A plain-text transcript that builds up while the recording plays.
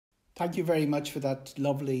Thank you very much for that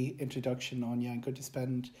lovely introduction, Anya. And good to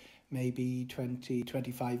spend maybe 20,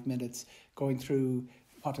 25 minutes going through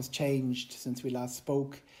what has changed since we last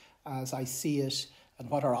spoke, as I see it, and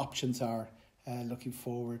what our options are looking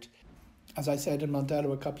forward. As I said in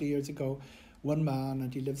Mondello a couple of years ago, one man,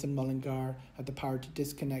 and he lives in Mullingar, had the power to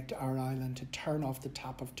disconnect our island, to turn off the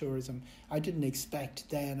tap of tourism. I didn't expect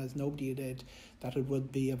then, as nobody did, that it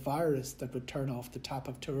would be a virus that would turn off the tap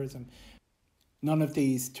of tourism. None of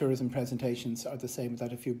these tourism presentations are the same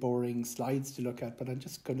without a few boring slides to look at, but I'm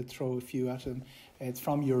just going to throw a few at them. It's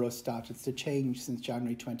from Eurostat. It's the change since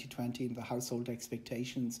January 2020 in the household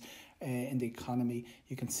expectations in the economy.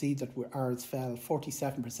 You can see that ours fell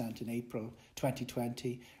 47% in April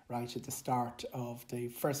 2020, right at the start of the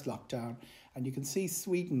first lockdown. And you can see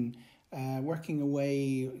Sweden working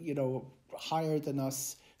away, higher than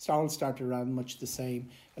us. All started around much the same,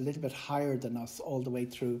 a little bit higher than us all the way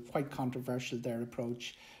through. Quite controversial, their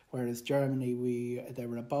approach. Whereas Germany, they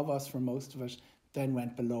were above us for most of it, then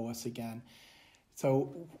went below us again.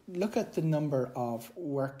 So look at the number of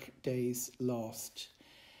work days lost.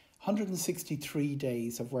 163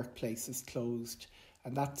 days of workplaces closed,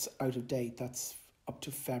 and that's out of date. That's up to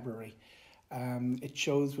February. It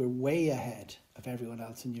shows we're way ahead of everyone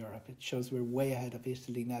else in Europe. It shows we're way ahead of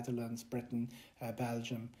Italy, Netherlands, Britain,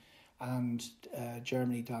 Belgium, and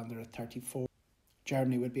Germany down there at 34.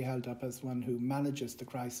 Germany would be held up as one who manages the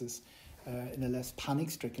crisis in a less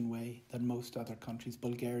panic-stricken way than most other countries.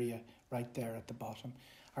 Bulgaria right there at the bottom.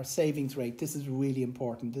 Our savings rate, this is really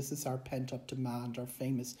important. This is our pent-up demand, our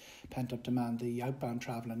famous pent-up demand, the outbound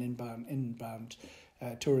travel and inbound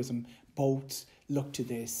tourism. Boats look to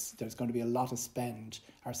this. There's going to be a lot of spend.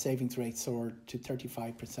 Our savings rate soared to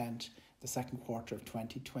 35% the second quarter of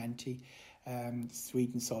 2020.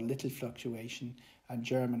 Sweden saw little fluctuation, and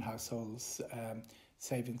German households'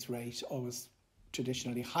 savings rate always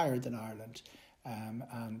traditionally higher than Ireland,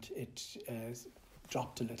 and it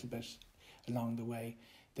dropped a little bit along the way.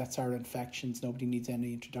 That's our infections. Nobody needs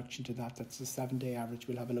any introduction to that. That's the 7-day average.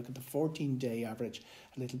 We'll have a look at the 14-day average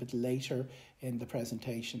a little bit later in the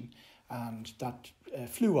presentation. And that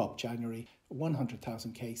flew up January,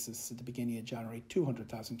 100,000 cases at the beginning of January,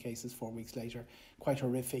 200,000 cases 4 weeks later. Quite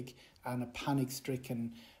horrific, and a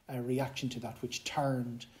panic-stricken reaction to that, which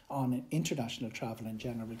turned on international travel in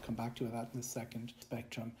general. We'll come back to that in the second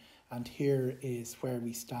spectrum. And here is where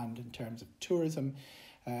we stand in terms of tourism.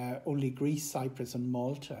 Only Greece, Cyprus and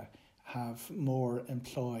Malta have more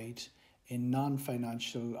employed in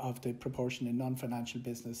non-financial, of the proportion in non-financial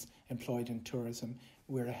business employed in tourism.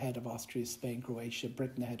 We're ahead of Austria, Spain, Croatia,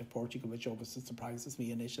 Britain ahead of Portugal, which always surprises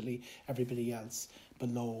me initially. Everybody else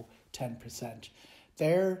below 10%.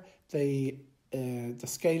 There, the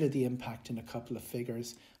scale of the impact in a couple of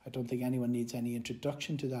figures. I don't think anyone needs any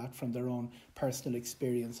introduction to that from their own personal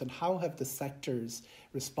experience. And how have the sectors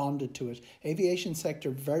responded to it? Aviation sector,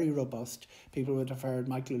 very robust. People would have heard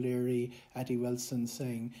Michael O'Leary, Eddie Wilson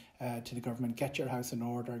saying to the government, get your house in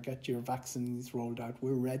order, get your vaccines rolled out.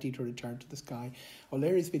 We're ready to return to the sky.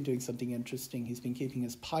 O'Leary's been doing something interesting. He's been keeping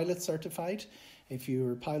his pilot certified. If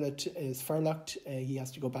your pilot is furloughed, he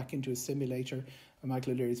has to go back into a simulator.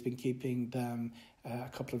 Michael O'Leary's been keeping them a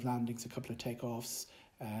couple of landings, a couple of takeoffs,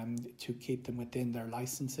 to keep them within their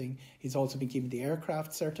licensing. He's also been keeping the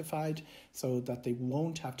aircraft certified so that they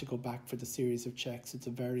won't have to go back for the series of checks. It's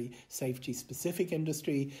a very safety-specific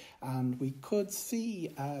industry, and we could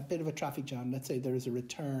see a bit of a traffic jam. Let's say there is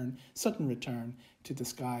a sudden return to the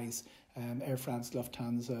skies. Air France,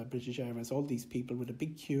 Lufthansa, British Airways, all these people with a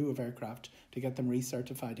big queue of aircraft to get them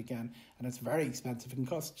recertified again. And it's very expensive. It can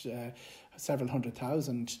cost several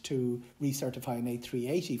 $100,000 to recertify an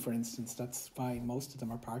A380, for instance. That's why most of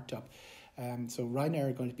them are parked up. So Ryanair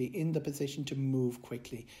are going to be in the position to move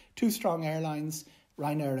quickly. Two strong airlines,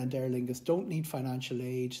 Ryanair and Aer Lingus, don't need financial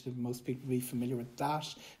aid. Most people will be familiar with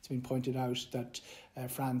that. It's been pointed out that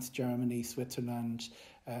France, Germany, Switzerland,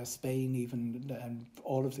 Spain even, and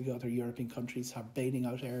all of the other European countries are bailing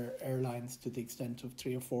out airlines to the extent of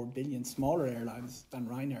 3 or 4 billion, smaller airlines than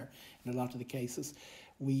Ryanair in a lot of the cases.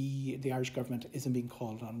 The Irish government isn't being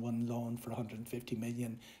called on one loan for 150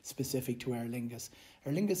 million specific to Aer Lingus.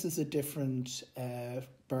 Aer Lingus is a different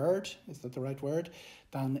bird, is that the right word,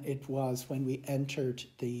 than it was when we entered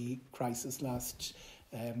the crisis last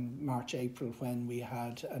March, April, when we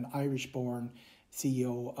had an Irish-born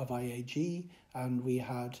CEO of IAG, and we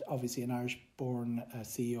had obviously an Irish-born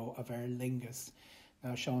CEO of Aer Lingus.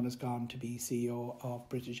 Now Sean has gone to be CEO of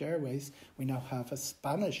British Airways. We now have a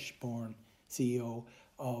Spanish-born CEO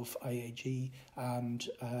of IAG and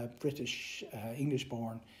British,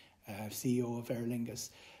 English-born CEO of Aer Lingus.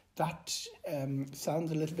 that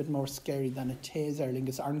sounds a little bit more scary than it is. Aer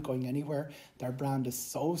Lingus aren't going anywhere. Their brand is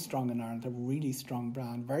so strong in Ireland, a really strong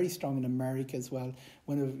brand, very strong in America as well.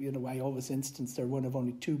 I always instance they're one of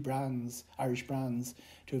only two brands, Irish brands,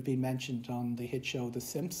 to have been mentioned on the hit show The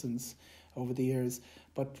Simpsons over the years.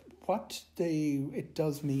 But what it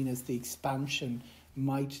does mean is the expansion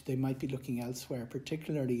they might be looking elsewhere,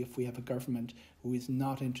 particularly if we have a government who is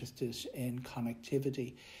not interested in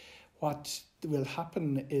connectivity. What will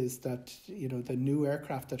happen is that, the new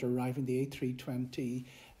aircraft that are arriving, the A320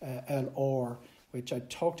 LR, which I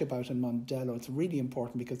talked about in Mondello, it's really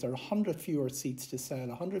important because there are 100 fewer seats to sell.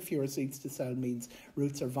 100 fewer seats to sell means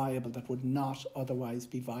routes are viable that would not otherwise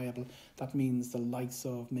be viable. That means the likes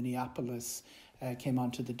of Minneapolis came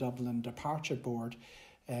onto the Dublin departure board.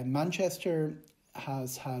 Manchester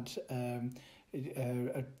has had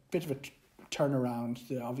a bit of a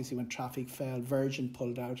turnaround. Obviously, when traffic fell, Virgin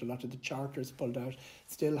pulled out, a lot of the charters pulled out,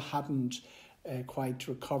 still hadn't quite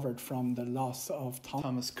recovered from the loss of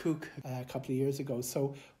Thomas Cook a couple of years ago.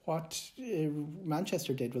 So what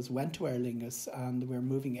Manchester did was went to Aer Lingus, and we're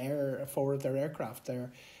moving 4 of their aircraft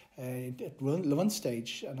there at one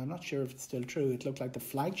stage, and I'm not sure if it's still true, it looked like the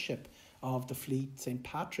flagship of the fleet, St.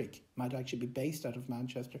 Patrick, might actually be based out of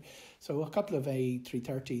Manchester. So a couple of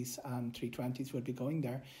A330s and 320s will be going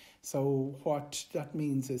there. So what that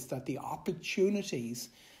means is that the opportunities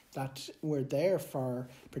that were there for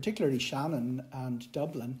particularly Shannon and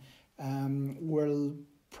Dublin will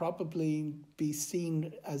probably be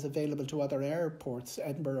seen as available to other airports.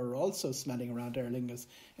 Edinburgh are also smelling around Aer Lingus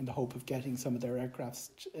in the hope of getting some of their aircrafts.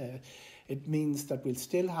 It means that we'll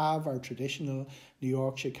still have our traditional New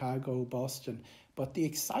York, Chicago, Boston, but the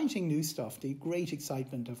exciting new stuff, the great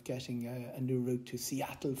excitement of getting a new route to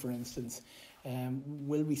Seattle, for instance,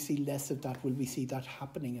 will we see less of that? Will we see that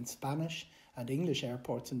happening in Spanish and English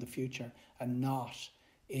airports in the future and not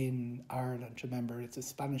in Ireland? Remember, it's a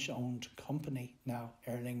Spanish-owned company now,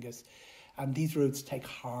 Aer Lingus. And these routes take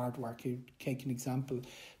hard work. You take an example,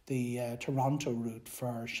 the Toronto route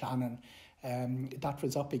for Shannon. That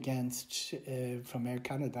was up against, from Air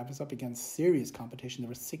Canada, that was up against serious competition. There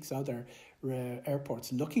were 6 other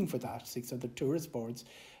airports looking for that, 6 other tourist boards.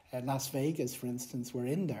 Las Vegas, for instance, were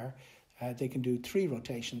in there. They can do 3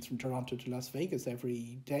 rotations from Toronto to Las Vegas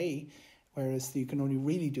every day, whereas you can only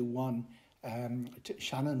really do one,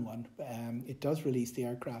 Shannon one. It does release the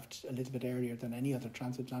aircraft a little bit earlier than any other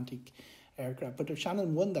transatlantic aircraft. But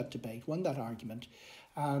Shannon won that debate, won that argument.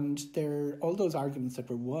 And all those arguments that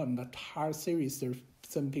were won, that are serious. There are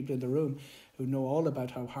some people in the room who know all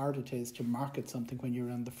about how hard it is to market something when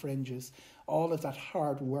you're on the fringes. All of that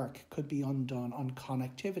hard work could be undone on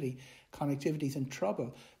connectivity. Connectivity's in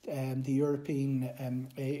trouble. The European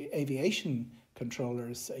aviation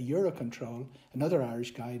controllers, Eurocontrol, another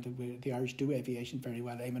Irish guy, the Irish do aviation very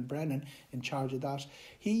well, Eamon Brennan, in charge of that.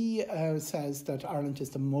 He says that Ireland is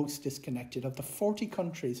the most disconnected of the 40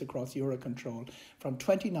 countries across Eurocontrol from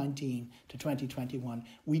 2019 to 2021.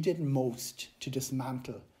 We did most to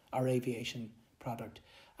dismantle our aviation product.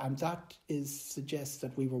 And that suggests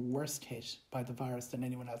that we were worse hit by the virus than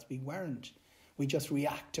anyone else. We weren't. We just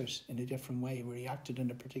reacted in a different way. We reacted in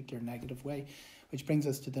a particular negative way, which brings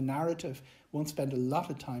us to the narrative. Won't spend a lot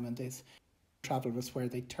of time on this. Travel was where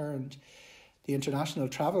they turned. The international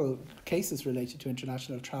travel, cases related to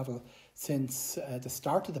international travel since the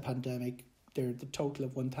start of the pandemic, they're the total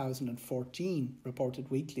of 1,014 reported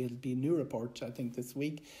weekly. It'll be a new report, I think, this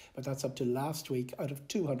week, but that's up to last week, out of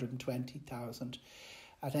 220,000.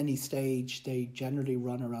 At any stage, they generally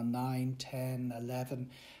run around 9, 10, 11.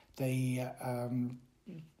 They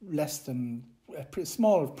less than a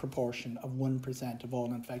small proportion of 1% of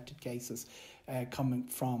all infected cases coming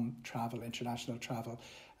from travel, international travel.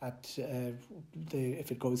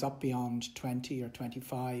 If it goes up beyond 20 or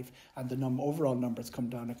 25 and the overall numbers come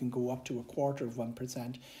down, it can go up to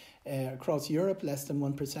 0.25%. Across Europe, less than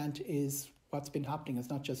 1% is what's been happening. It's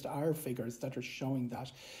not just our figures that are showing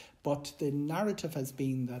that. But the narrative has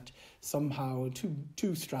been that somehow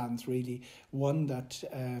two strands really. One, that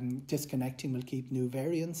disconnecting will keep new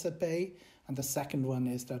variants at bay. And the second one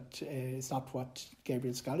is that it's not what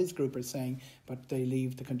Gabriel Scally's group are saying, but they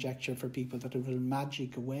leave the conjecture for people that it will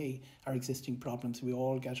magic away our existing problems. We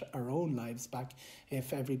all get our own lives back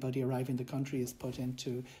if everybody arriving in the country is put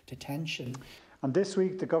into detention. And this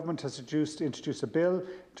week, the government has introduced a bill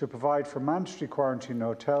to provide for mandatory quarantine in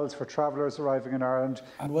hotels for travellers arriving in Ireland.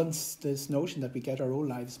 And once this notion that we get our own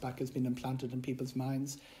lives back has been implanted in people's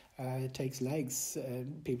minds, it takes legs.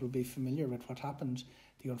 People will be familiar with what happened.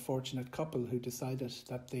 The unfortunate couple who decided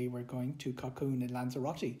that they were going to cocoon in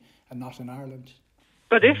Lanzarote and not in Ireland.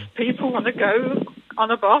 But if people want to go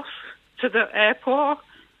on a bus to the airport,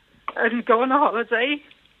 and go on a holiday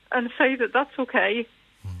and say that that's okay.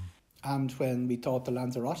 And when we thought the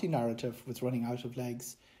Lanzarote narrative was running out of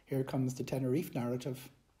legs, here comes the Tenerife narrative.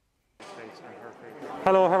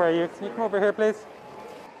 Hello, how are you? Can you come over here, please?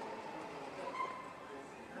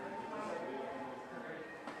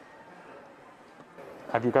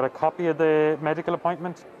 Have you got a copy of the medical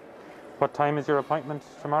appointment? What time is your appointment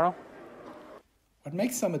tomorrow? What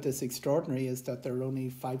makes some of this extraordinary is that there are only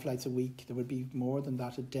 5 flights a week. There would be more than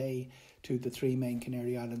that a day to the 3 main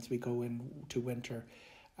Canary Islands we go in to winter.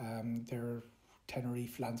 They're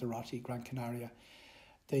Tenerife, Lanzarote, Gran Canaria.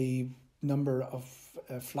 The number of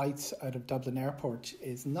flights out of Dublin Airport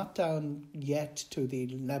is not down yet to the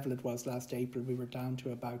level it was last April. We were down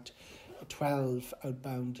to about 12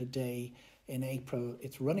 outbound a day in April.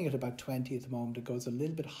 It's running at about 20 at the moment. It goes a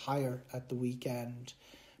little bit higher at the weekend,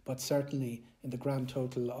 but certainly in the grand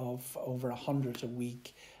total of over 100 a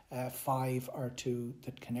week, 5 are to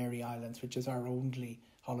the Canary Islands, which is our only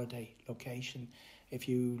holiday location. If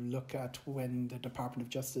you look at when the Department of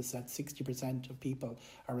Justice said 60% of people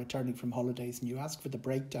are returning from holidays and you ask for the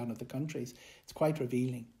breakdown of the countries, it's quite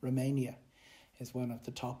revealing. Romania is one of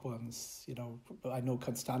the top ones. You know, I know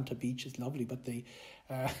Constanta Beach is lovely, but the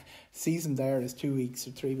season there is 2 weeks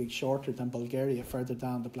or 3 weeks shorter than Bulgaria, further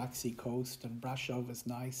down the Black Sea coast, and Brasov is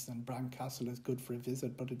nice and Castle is good for a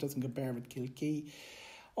visit, but it doesn't compare with Kilkee.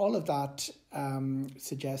 All of that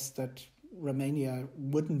suggests that Romania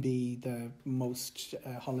wouldn't be the most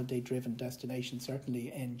holiday-driven destination,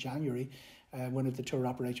 certainly in January. One of the tour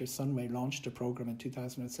operators, Sunway, launched a programme in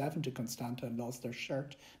 2007 to Constanta and lost their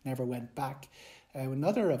shirt, never went back.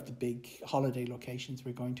 Another of the big holiday locations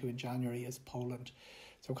we're going to in January is Poland.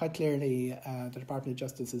 So quite clearly the Department of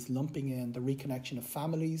Justice is lumping in the reconnection of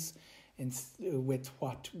families with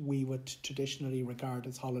what we would traditionally regard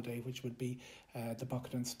as holiday, which would be the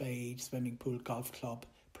bucket and spade, swimming pool, golf club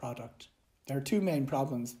product. There are 2 main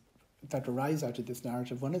problems that arise out of this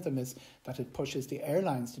narrative. One of them is that it pushes the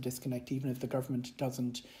airlines to disconnect. Even if the government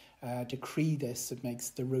doesn't decree this, it makes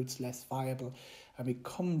the routes less viable, and we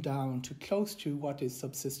come down to close to what is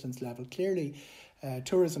subsistence level. Clearly,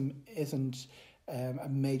 tourism isn't a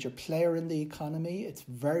major player in the economy. It's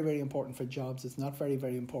very, very important for jobs. It's not very,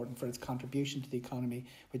 very important for its contribution to the economy,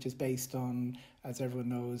 which is based on, as everyone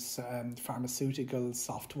knows, pharmaceuticals,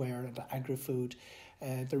 software and agri-food.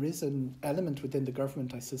 There is an element within the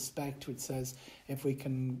government, I suspect, which says if we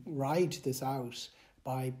can ride this out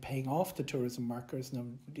by paying off the tourism workers,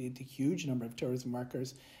 the huge number of tourism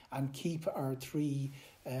workers, and keep our 3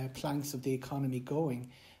 planks of the economy going,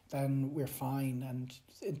 then we're fine.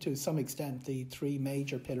 And to some extent, the 3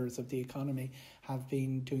 major pillars of the economy have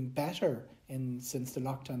been doing better since the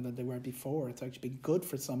lockdown than they were before. It's actually been good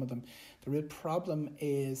for some of them. The real problem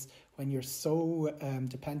is when you're so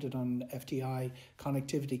dependent on FDI,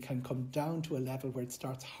 connectivity can come down to a level where it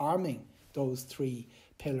starts harming those 3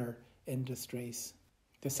 pillar industries.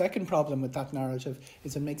 The second problem with that narrative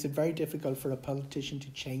is it makes it very difficult for a politician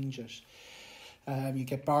to change it. You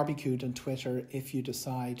get barbecued on Twitter if you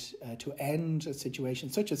decide to end a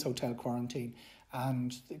situation such as hotel quarantine,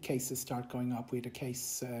 and the cases start going up. We had a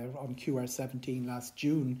case on QR17 last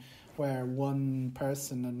June where one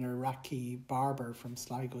person, an Iraqi barber from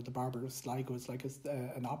Sligo, the barber of Sligo is like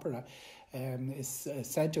an opera, is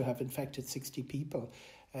said to have infected 60 people.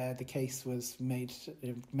 The case was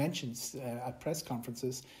mentions at press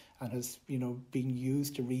conferences and has been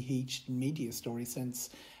used to reheat media stories since.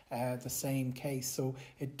 The same case. So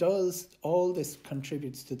all this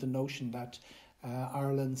contributes to the notion that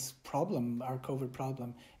Ireland's problem, our COVID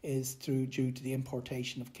problem, is due to the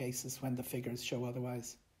importation of cases when the figures show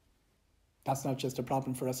otherwise. That's not just a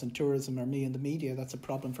problem for us in tourism or me in the media, that's a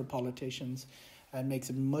problem for politicians, and makes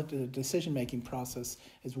the decision-making process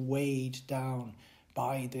is weighed down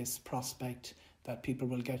by this prospect that people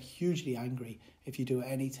will get hugely angry if you do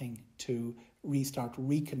anything to restart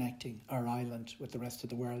reconnecting our island with the rest of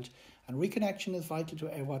the world. And reconnection is vital to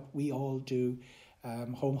what we all do.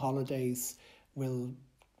 Home holidays will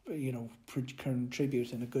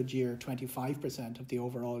contribute in a good year 25% of the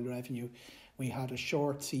overall revenue. We had a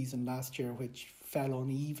short season last year which fell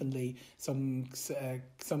unevenly. Some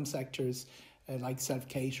sectors like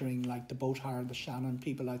self-catering, like the boat hire, the Shannon,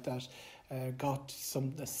 people like that got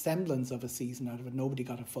a semblance of a season out of it. Nobody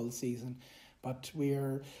got a full season. But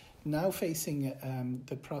we're now facing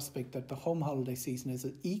the prospect that the home holiday season is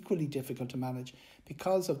equally difficult to manage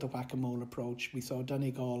because of the whack-a-mole approach. We saw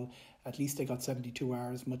Donegal, at least they got 72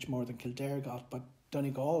 hours, much more than Kildare got, but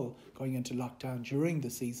Donegal going into lockdown during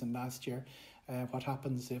the season last year. What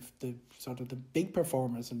happens if the big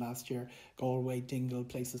performers in last year, Galway, Dingle,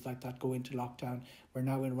 places like that, go into lockdown? We're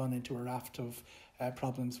now run into a raft of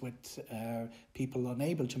problems with people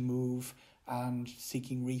unable to move and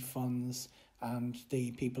seeking refunds, and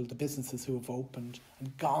the businesses who have opened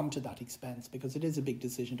and gone to that expense, because it is a big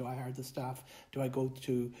decision. Do I hire the staff? Do I go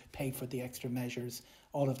to pay for the extra measures?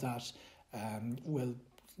 All of that will,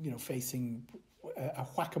 facing a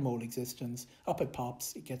whack-a-mole existence. Up it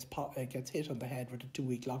pops, it gets hit on the head with a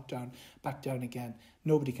 2-week lockdown, back down again.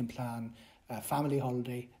 Nobody can plan a family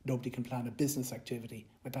holiday, nobody can plan a business activity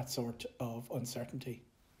with that sort of uncertainty.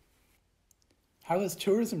 How has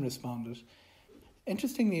tourism responded?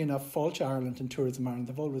 Interestingly enough, Failte Ireland and Tourism Ireland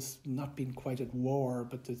have always not been quite at war,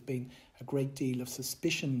 but there's been a great deal of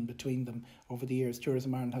suspicion between them over the years.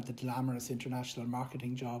 Tourism Ireland had the glamorous international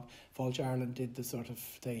marketing job. Failte Ireland did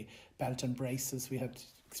the belt and braces. We had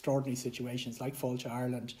extraordinary situations like Failte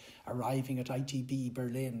Ireland arriving at ITB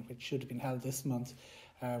Berlin, which should have been held this month,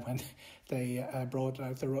 when they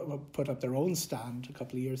put up their own stand a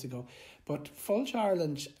couple of years ago. But Failte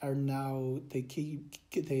Ireland are now the key.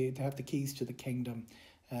 They have the keys to the kingdom.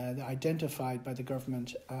 They're identified by the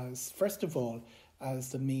government as, first of all,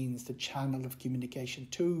 as the channel of communication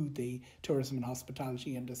to the tourism and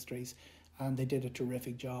hospitality industries, and they did a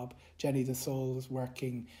terrific job. Jenny the Soul is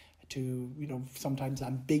working to sometimes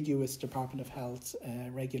ambiguous Department of Health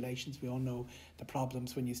regulations. We all know the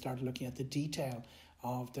problems when you start looking at the detail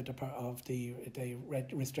of the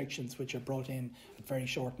restrictions which are brought in at very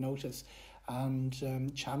short notice,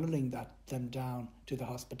 and channeling them down to the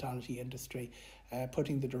hospitality industry,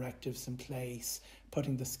 putting the directives in place,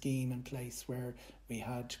 putting the scheme in place where we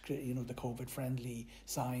had the COVID friendly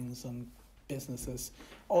signs on businesses.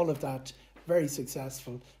 All of that very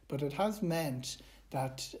successful, but it has meant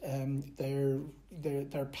that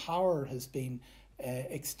their power has been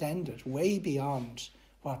extended way beyond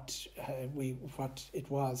what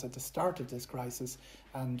it was at the start of this crisis,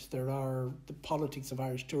 and the politics of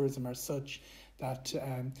Irish tourism are such that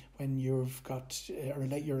when you've got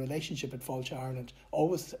your relationship at Failte Ireland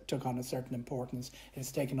always took on a certain importance,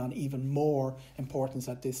 it's taken on even more importance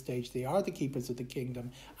at this stage. They are the keepers of the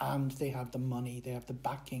kingdom, and they have the money, they have the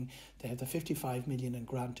backing, they have the 55 million in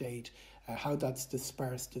grant aid. How that's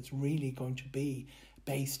dispersed, it's really going to be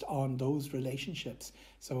based on those relationships.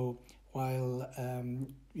 So while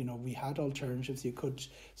we had alternatives, you could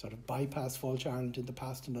sort of bypass Failte Ireland in the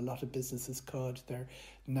past, and a lot of businesses could. They're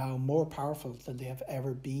now more powerful than they have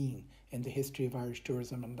ever been in the history of Irish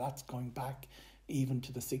tourism, and that's going back even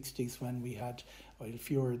to the 60s, when we had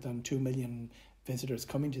fewer than 2 million visitors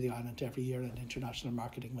coming to the island every year, and international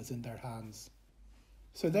marketing was in their hands.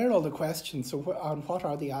 So there are all the questions. So what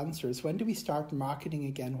are the answers? When do we start marketing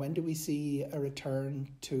again? When do we see a return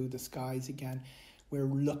to the skies again? We're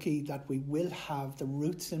lucky that we will have the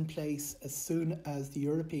routes in place as soon as the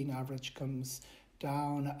European average comes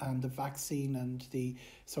down, and the vaccine and the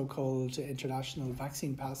so-called international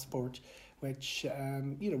vaccine passport, which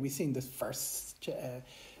we've seen the first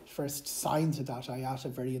signs of that. IATA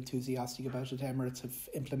very enthusiastic about it. Emirates have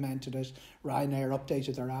implemented it. Ryanair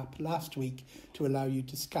updated their app last week to allow you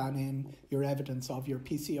to scan in your evidence of your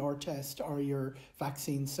PCR test or your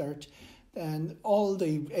vaccine cert. And all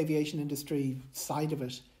the aviation industry side of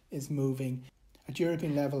it is moving. At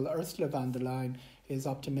European level, Ursula von der Leyen is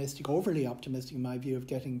optimistic, overly optimistic in my view, of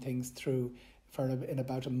getting things through in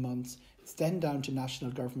about a month. It's then down to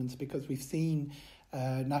national governments, because we've seen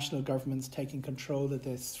national governments taking control of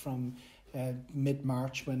this from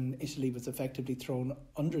mid-March, when Italy was effectively thrown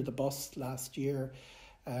under the bus last year,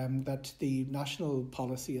 that the national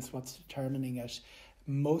policy is what's determining it.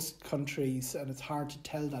 Most countries, and it's hard to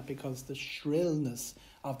tell that because the shrillness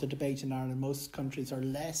of the debate in Ireland, most countries are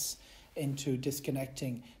less into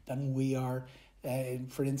disconnecting than we are.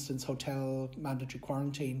 For instance, hotel mandatory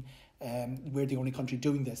quarantine, we're the only country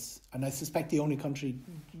doing this, and I suspect the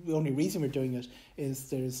only reason we're doing it is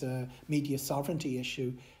there's a media sovereignty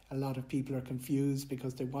issue. A lot of people are confused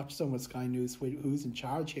because they watch so much Sky News. Who's in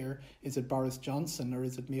charge here? Is it Boris Johnson or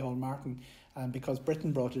is it Micheál Martin? And because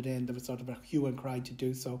Britain brought it in, there was sort of a hue and cry to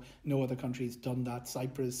do so. No other country has done that.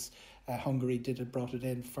 Cyprus, Hungary brought it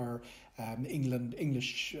in for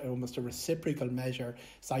English, almost a reciprocal measure.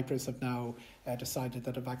 Cyprus have now decided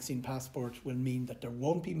that a vaccine passport will mean that there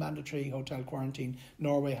won't be mandatory hotel quarantine.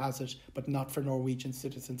 Norway has it, but not for Norwegian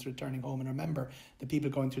citizens returning home. And remember, the people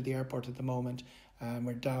going through the airport at the moment,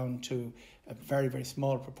 we're down to a very, very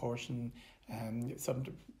small proportion.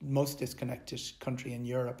 Most disconnected country in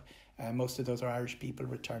Europe. Most of those are Irish people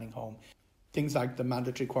returning home. Things like the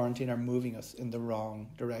mandatory quarantine are moving us in the wrong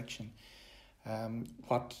direction.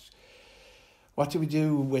 What do we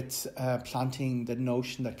do with planting the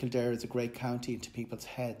notion that Kildare is a great county into people's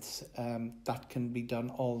heads? That can be done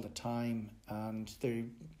all the time, and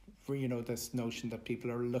this notion that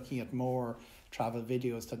people are looking at more travel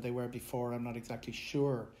videos than they were before. I'm not exactly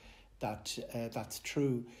sure that that's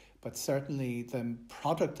true, but certainly the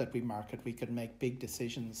product that we market, we can make big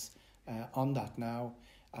decisions on that now,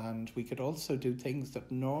 and we could also do things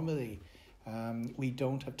that normally we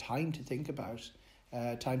don't have time to think about.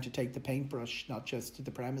 Time to take the paintbrush, not just to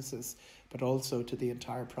the premises, but also to the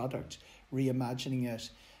entire product, reimagining it.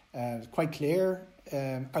 Quite clear,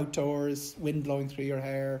 outdoors, wind blowing through your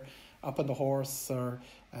hair, up on the horse, or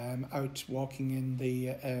out walking in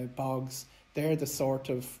the bogs. They're the sort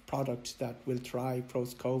of product that will thrive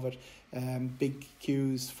post-COVID. Big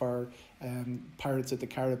queues for Pirates of the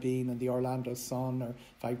Caribbean and the Orlando Sun, or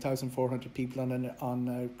 5,400 people on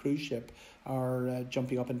a cruise ship, or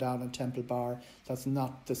jumping up and down on Temple Bar. That's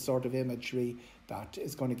not the sort of imagery that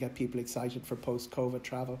is going to get people excited for post-COVID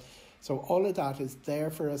travel. So all of that is there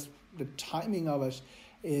for us. The timing of it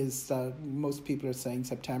is that most people are saying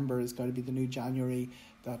September is going to be the new January,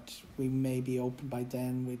 that we may be open by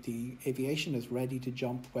then. With the aviation is ready to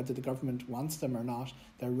jump, whether the government wants them or not,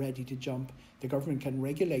 they're ready to jump. The government can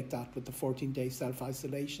regulate that with the 14-day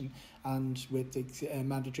self-isolation and with the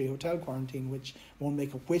mandatory hotel quarantine, which won't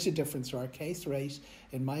make a whit of difference to our case rate,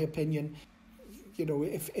 in my opinion.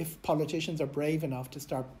 If politicians are brave enough to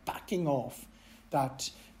start backing off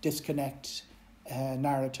that disconnect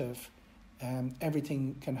narrative,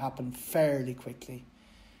 everything can happen fairly quickly.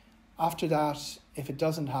 After that, if it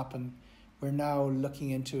doesn't happen, we're now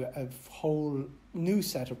looking into a whole new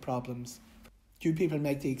set of problems. Do people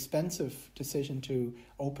make the expensive decision to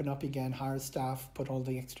open up again, hire staff, put all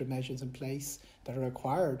the extra measures in place that are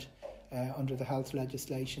required under the health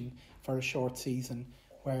legislation for a short season,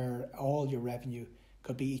 where all your revenue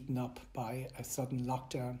could be eaten up by a sudden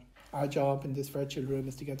lockdown? Our job in this virtual room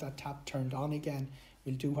is to get that tap turned on again.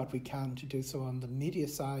 We'll do what we can to do so on the media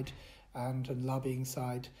side and on lobbying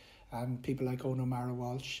side. And people like Eoghan O'Mara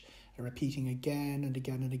Walsh are repeating again and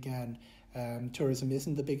again and again. Tourism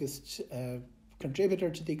isn't the biggest contributor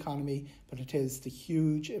to the economy, but it is the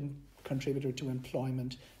huge contributor to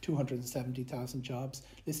employment, 270,000 jobs.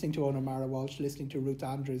 Listening to Eoghan O'Mara Walsh, listening to Ruth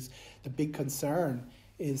Andrews, the big concern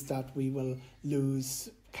is that we will lose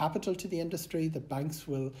capital to the industry. The banks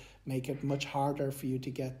will make it much harder for you to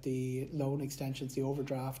get the loan extensions, the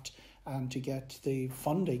overdraft, and to get the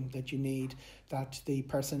funding that you need, that the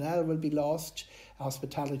personnel will be lost.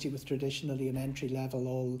 Hospitality was traditionally an entry level,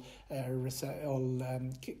 all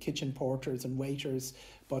kitchen porters and waiters,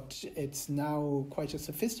 but it's now quite a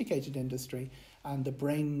sophisticated industry, and the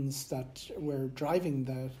brains that were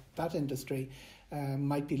driving that industry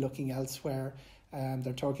might be looking elsewhere.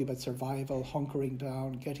 They're talking about survival, hunkering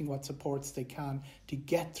down, getting what supports they can to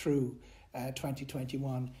get through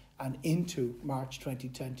 2021 and into March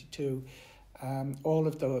 2022. All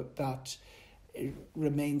of that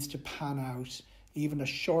remains to pan out. Even a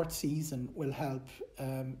short season will help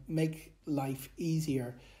make life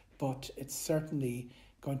easier, but it's certainly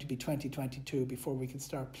going to be 2022 before we can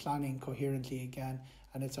start planning coherently again.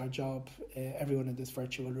 And it's our job, everyone in this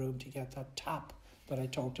virtual room, to get that tap that I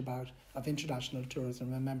talked about of international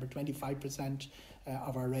tourism. Remember, 25%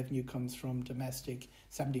 of our revenue comes from domestic,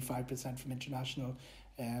 75% from international.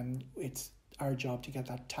 It's our job to get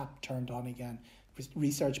that tap turned on again.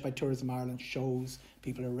 Research by Tourism Ireland shows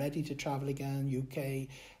people are ready to travel again. UK,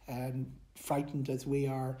 frightened as we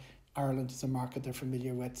are, Ireland is a market they're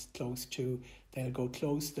familiar with, close to. They'll go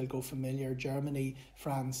close, they'll go familiar. Germany,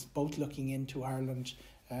 France, both looking into Ireland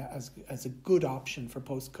as a good option for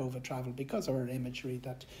post-COVID travel because of our imagery,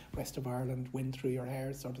 that west of Ireland, wind through your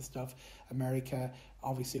hair sort of stuff. America,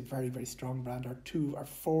 obviously a very, very strong brand. Our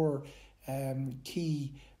four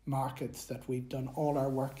key markets that we've done all our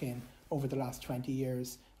work in over the last 20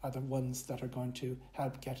 years are the ones that are going to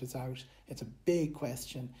help get us out. It's a big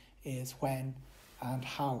question, is when and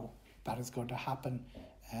how that is going to happen.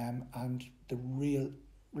 And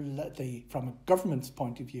from a government's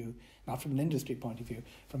point of view, not from an industry point of view,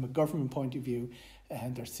 from a government point of view,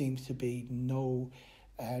 there seems to be no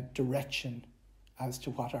direction as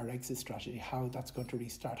to what our exit strategy, how that's going to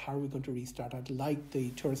restart. How are we going to restart? I'd like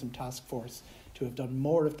the Tourism Task Force to have done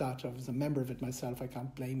more of that. I was a member of it myself. I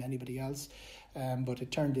can't blame anybody else. But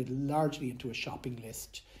it turned it largely into a shopping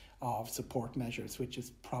list of support measures, which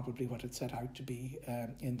is probably what it set out to be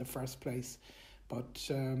in the first place. But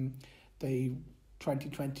the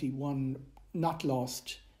 2021 not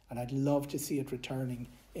lost, and I'd love to see it returning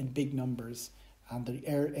in big numbers. And the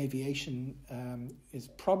air aviation is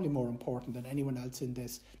probably more important than anyone else in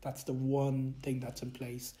this. That's the one thing that's in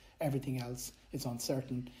place. Everything else is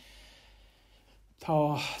uncertain.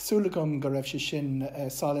 Tá súlagam go raibh sé sin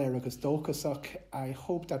soléir agus dóchasach. I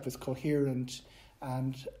hope that was coherent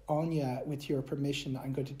And Anya, with your permission,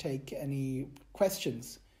 I'm going to take any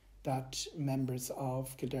questions that members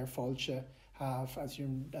of Kildare Failte have. As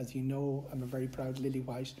you know, I'm a very proud Lily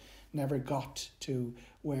White. Never got to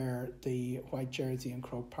wear the white jersey in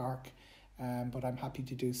Croke Park, but I'm happy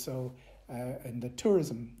to do so in the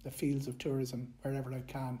fields of tourism, wherever I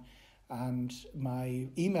can. And my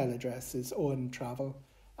email address is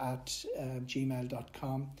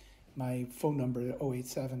owentravel@gmail.com. My phone number is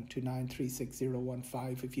 087 2936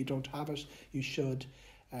 If you don't have it, you should.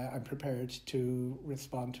 I'm prepared to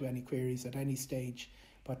respond to any queries at any stage,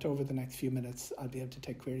 but over the next few minutes I'll be able to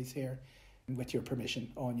take queries here. And with your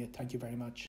permission, Anya, thank you very much.